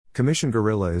Commission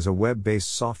Gorilla is a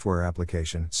web-based software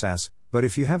application, SaaS, but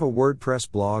if you have a WordPress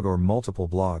blog or multiple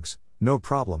blogs, no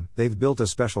problem, they've built a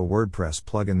special WordPress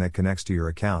plugin that connects to your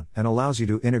account and allows you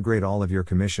to integrate all of your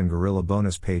Commission Gorilla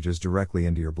bonus pages directly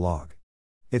into your blog.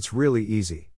 It's really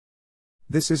easy.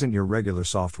 This isn't your regular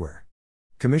software.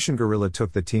 Commission Gorilla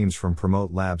took the teams from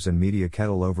Promote Labs and Media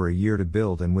Kettle over a year to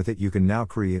build, and with it you can now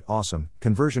create awesome,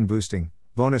 conversion-boosting,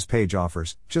 bonus page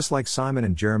offers, just like Simon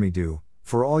and Jeremy do,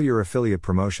 for all your affiliate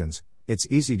promotions. It's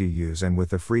easy to use, and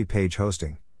with the free page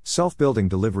hosting, self-building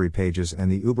delivery pages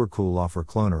and the uber cool offer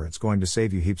cloner, it's going to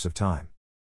save you heaps of time.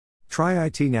 Try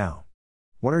IT now.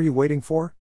 What are you waiting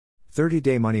for?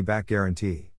 30-day money-back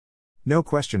guarantee. No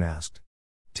question asked.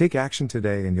 Take action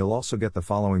today and you'll also get the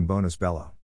following bonus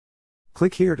bello.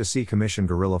 Click here to see Commission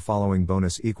Gorilla following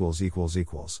bonus equals.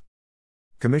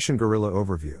 Commission Gorilla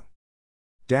overview.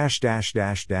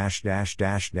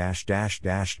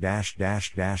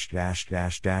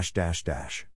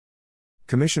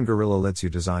 Commission Gorilla lets you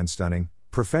design stunning,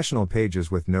 professional pages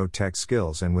with no tech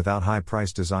skills and without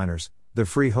high-priced designers. The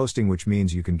free hosting, which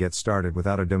means you can get started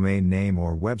without a domain name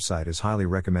or website, is highly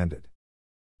recommended.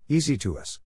 Easy to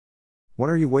us. What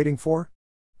are you waiting for?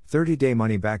 30-day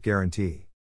money-back guarantee.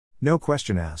 No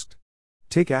question asked.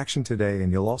 Take action today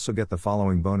and you'll also get the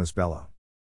following bonus bello.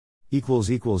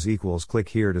 Click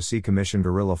here to see Commission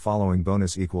Gorilla following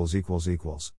bonus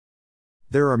equals.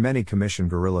 There are many Commission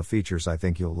Gorilla features I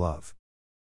think you'll love.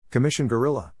 Commission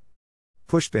Gorilla.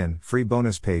 Pushpin, free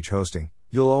bonus page hosting.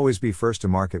 You'll always be first to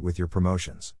market with your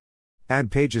promotions. Add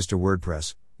pages to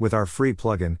WordPress with our free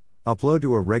plugin. Upload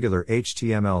to a regular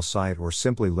HTML site or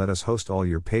simply let us host all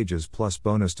your pages plus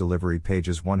bonus delivery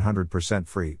pages 100%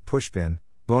 free. Pushpin,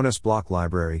 bonus block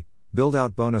library. Build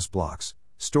out bonus blocks.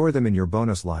 Store them in your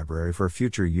bonus library for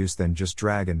future use, then just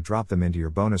drag and drop them into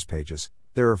your bonus pages.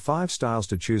 There are 5 styles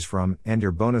to choose from, and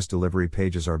your bonus delivery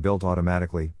pages are built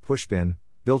automatically. Pushpin,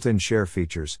 built-in share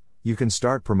features. You can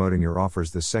start promoting your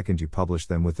offers the second you publish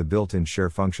them with the built-in share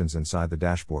functions inside the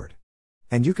dashboard.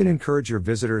 And you can encourage your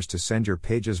visitors to send your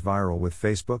pages viral with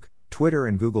Facebook, Twitter,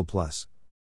 and Google+.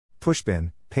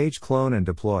 Pushpin, page clone and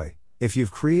deploy. If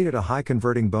you've created a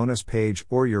high-converting bonus page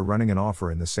or you're running an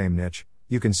offer in the same niche,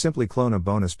 you can simply clone a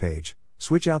bonus page,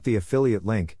 switch out the affiliate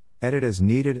link, edit as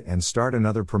needed, and start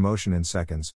another promotion in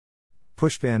seconds.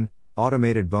 Pushpin,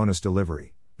 automated bonus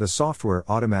delivery. The software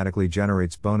automatically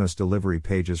generates bonus delivery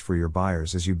pages for your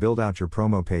buyers as you build out your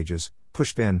promo pages.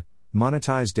 Pushpin,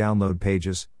 monetize download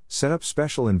pages. Set up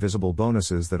special invisible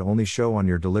bonuses that only show on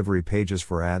your delivery pages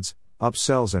for ads,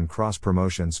 upsells, and cross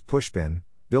promotions. Pushpin,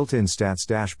 built-in stats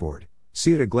dashboard.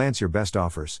 See at a glance your best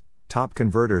offers, top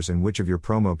converters, and which of your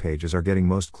promo pages are getting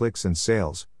most clicks and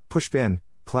sales. Pushpin,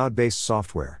 cloud-based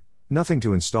software. Nothing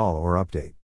to install or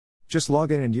update. Just log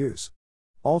in and use.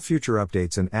 All future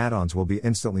updates and add-ons will be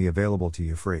instantly available to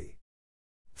you free.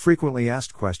 Frequently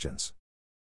asked questions.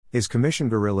 Is Commission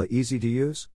Gorilla easy to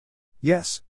use?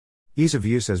 Yes. Ease of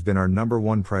use has been our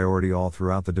 #1 priority all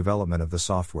throughout the development of the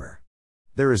software.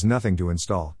 There is nothing to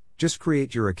install, just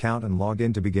create your account and log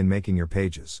in to begin making your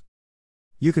pages.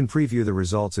 You can preview the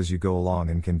results as you go along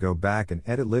and can go back and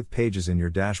edit live pages in your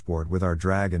dashboard with our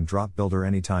drag and drop builder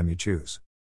anytime you choose.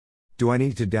 Do I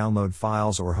need to download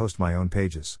files or host my own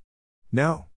pages?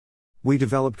 No. We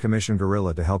developed Commission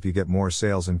Gorilla to help you get more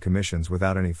sales and commissions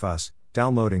without any fuss,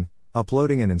 downloading,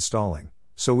 uploading, and installing.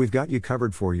 So we've got you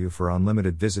covered for you for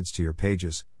unlimited visits to your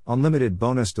pages, unlimited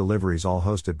bonus deliveries, all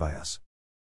hosted by us.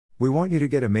 We want you to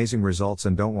get amazing results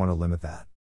and don't want to limit that.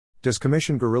 Does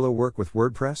Commission Gorilla work with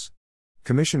WordPress?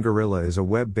 Commission Gorilla is a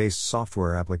web-based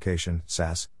software application,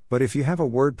 SaaS, but if you have a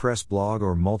WordPress blog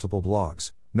or multiple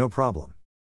blogs, no problem.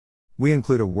 We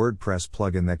include a WordPress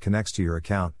plugin that connects to your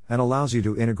account and allows you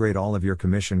to integrate all of your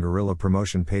Commission Gorilla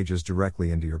promotion pages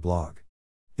directly into your blog.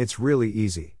 It's really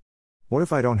easy. What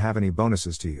if I don't have any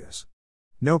bonuses to use?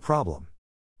 No problem.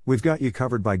 We've got you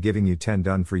covered by giving you 10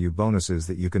 done-for-you bonuses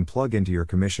that you can plug into your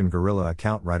Commission Gorilla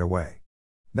account right away.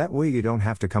 That way you don't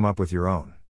have to come up with your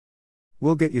own.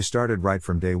 We'll get you started right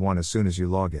from day one as soon as you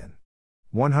log in.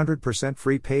 100%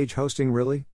 free page hosting,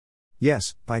 really?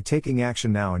 Yes, by taking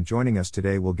action now and joining us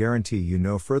today, we'll guarantee you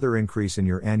no further increase in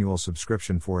your annual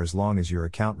subscription for as long as your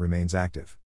account remains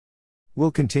active. We'll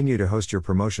continue to host your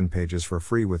promotion pages for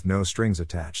free with no strings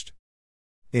attached.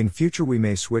 In future we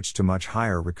may switch to much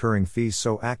higher recurring fees,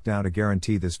 so act now to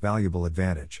guarantee this valuable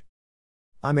advantage.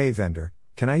 I'm a vendor,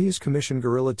 can I use Commission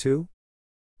Gorilla too?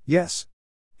 Yes.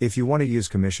 If you want to use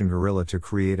Commission Gorilla to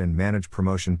create and manage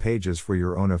promotion pages for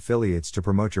your own affiliates to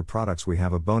promote your products, we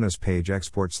have a bonus page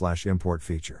export/import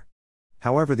feature.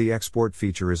 However, the export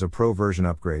feature is a pro version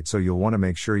upgrade, so you'll want to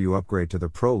make sure you upgrade to the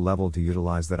pro level to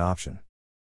utilize that option.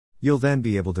 You'll then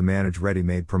be able to manage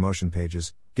ready-made promotion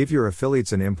pages, give your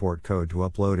affiliates an import code to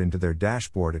upload into their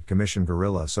dashboard at Commission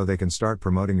Gorilla so they can start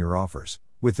promoting your offers,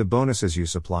 with the bonuses you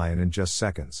supply and in just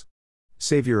seconds.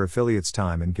 Save your affiliates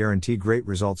time and guarantee great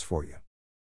results for you.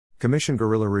 Commission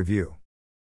Gorilla Review.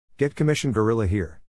 Get Commission Gorilla here.